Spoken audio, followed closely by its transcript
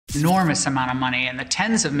enormous amount of money and the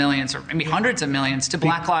tens of millions or maybe hundreds of millions to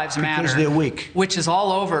Black Lives Matter. Because they're weak. Which is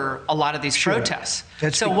all over a lot of these protests.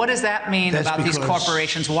 So what does that mean about these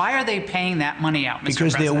corporations? Why are they paying that money out, Mr. Because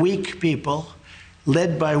President? they're weak people,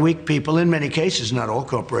 led by weak people, in many cases, not all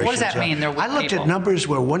corporations. What does that mean, they're weak people? I looked at numbers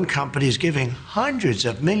where one company is giving hundreds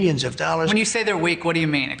of millions of dollars. When you say they're weak, what do you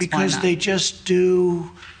mean? Explain because that. they just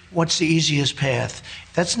do what's the easiest path.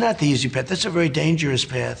 That's not the easy path. That's a very dangerous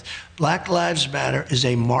path. Black Lives Matter is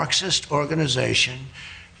a Marxist organization.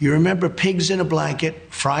 You remember pigs in a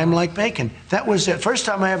blanket, fry them like bacon. That was the first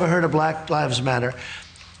time I ever heard of Black Lives Matter.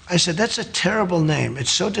 I said, that's a terrible name.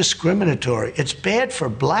 It's so discriminatory. It's bad for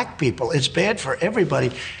black people. It's bad for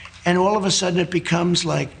everybody. And all of a sudden it becomes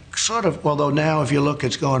like sort of, although now if you look,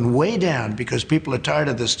 it's going way down because people are tired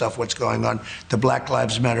of this stuff, what's going on, the Black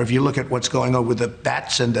Lives Matter. If you look at what's going on with the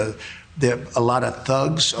bats and a lot of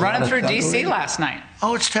thugs. Running through D.C. last night.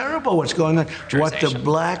 Oh, it's terrible what's going on. What the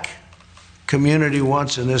black community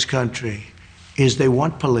wants in this country is they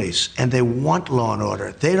want police and they want law and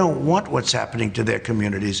order. They don't want what's happening to their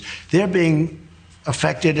communities. They're being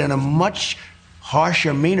affected in a much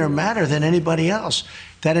harsher, meaner manner than anybody else.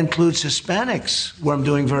 That includes Hispanics, where I'm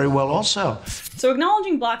doing very well also. So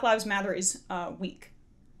acknowledging Black Lives Matter is weak.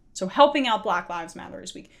 So helping out Black Lives Matter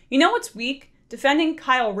is weak. You know what's weak? Defending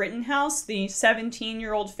Kyle Rittenhouse, the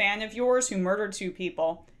 17-year-old fan of yours who murdered 2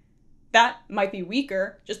 people. That might be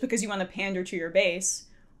weaker just because you want to pander to your base.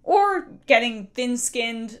 Or getting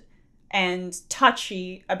thin-skinned and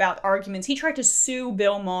touchy about arguments. He tried to sue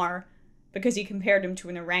Bill Maher because he compared him to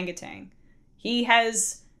an orangutan. He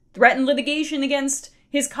has threatened litigation against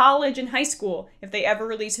his college and high school if they ever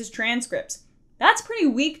release his transcripts. That's pretty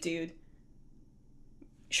weak, dude.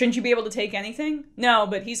 Shouldn't you be able to take anything? No,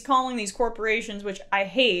 but he's calling these corporations, which I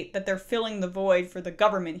hate that they're filling the void for the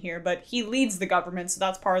government here, but he leads the government, so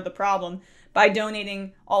that's part of the problem, by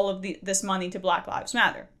donating all of this money to Black Lives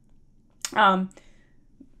Matter.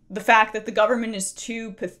 The fact that the government is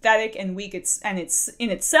too pathetic and weak it's in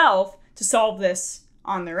itself to solve this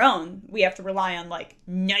on their own. We have to rely on like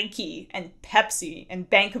Nike and Pepsi and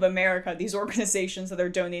Bank of America, these organizations that are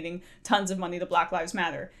donating tons of money to Black Lives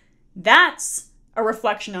Matter. That's a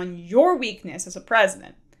reflection on your weakness as a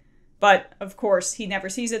president. But of course, he never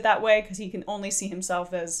sees it that way because he can only see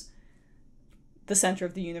himself as the center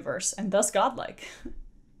of the universe and thus godlike.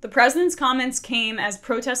 The president's comments came as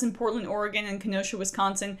protests in Portland, Oregon and Kenosha,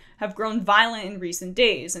 Wisconsin have grown violent in recent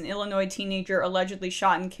days. An Illinois teenager allegedly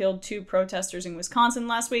shot and killed 2 protesters in Wisconsin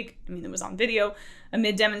last week. I mean, it was on video,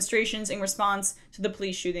 amid demonstrations in response to the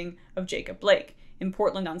police shooting of Jacob Blake. In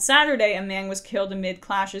Portland on Saturday, a man was killed amid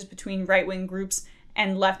clashes between right-wing groups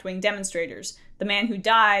and left-wing demonstrators. The man who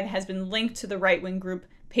died has been linked to the right-wing group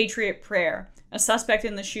Patriot Prayer. A suspect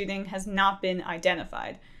in the shooting has not been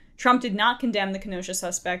identified. Trump did not condemn the Kenosha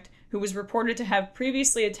suspect, who was reported to have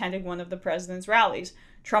previously attended one of the president's rallies.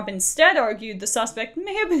 Trump instead argued the suspect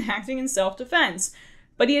may have been acting in self-defense,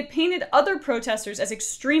 but he had painted other protesters as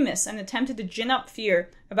extremists and attempted to gin up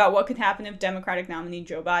fear about what could happen if Democratic nominee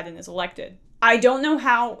Joe Biden is elected. I don't know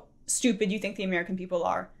how stupid you think the American people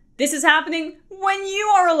are. This is happening when you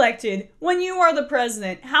are elected, when you are the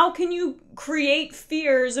president. How can you create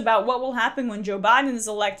fears about what will happen when Joe Biden is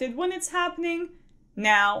elected when it's happening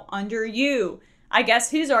now under you? I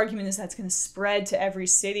guess his argument is that's going to spread to every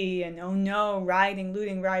city and oh no, rioting,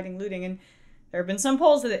 looting. And there have been some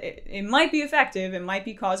polls that it might be effective. It might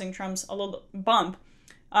be causing Trump's a little bump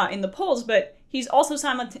in the polls, but he's also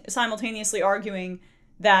simultaneously arguing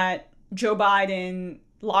that Joe Biden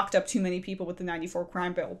locked up too many people with the 94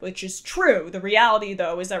 crime bill, which is true. The reality,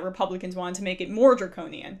 though, is that Republicans wanted to make it more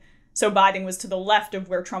draconian. So Biden was to the left of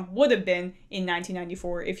where Trump would have been in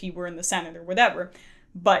 1994 if he were in the Senate or whatever.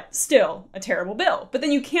 But still, a terrible bill. But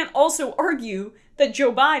then you can't also argue that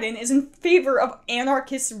Joe Biden is in favor of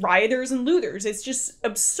anarchists, rioters, and looters. It's just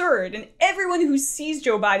absurd. And everyone who sees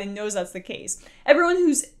Joe Biden knows that's the case. Everyone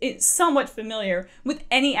who's somewhat familiar with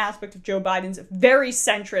any aspect of Joe Biden's very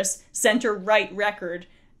centrist, center-right record,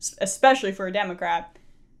 especially for a Democrat,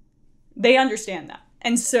 they understand that.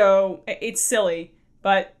 And so it's silly,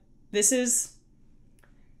 but this is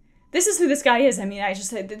who this guy is. I mean, I just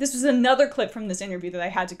said this was another clip from this interview that I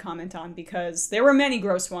had to comment on because there were many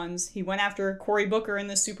gross ones. He went after Cory Booker in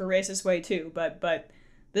this super racist way too, but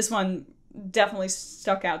this one definitely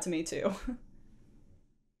stuck out to me too.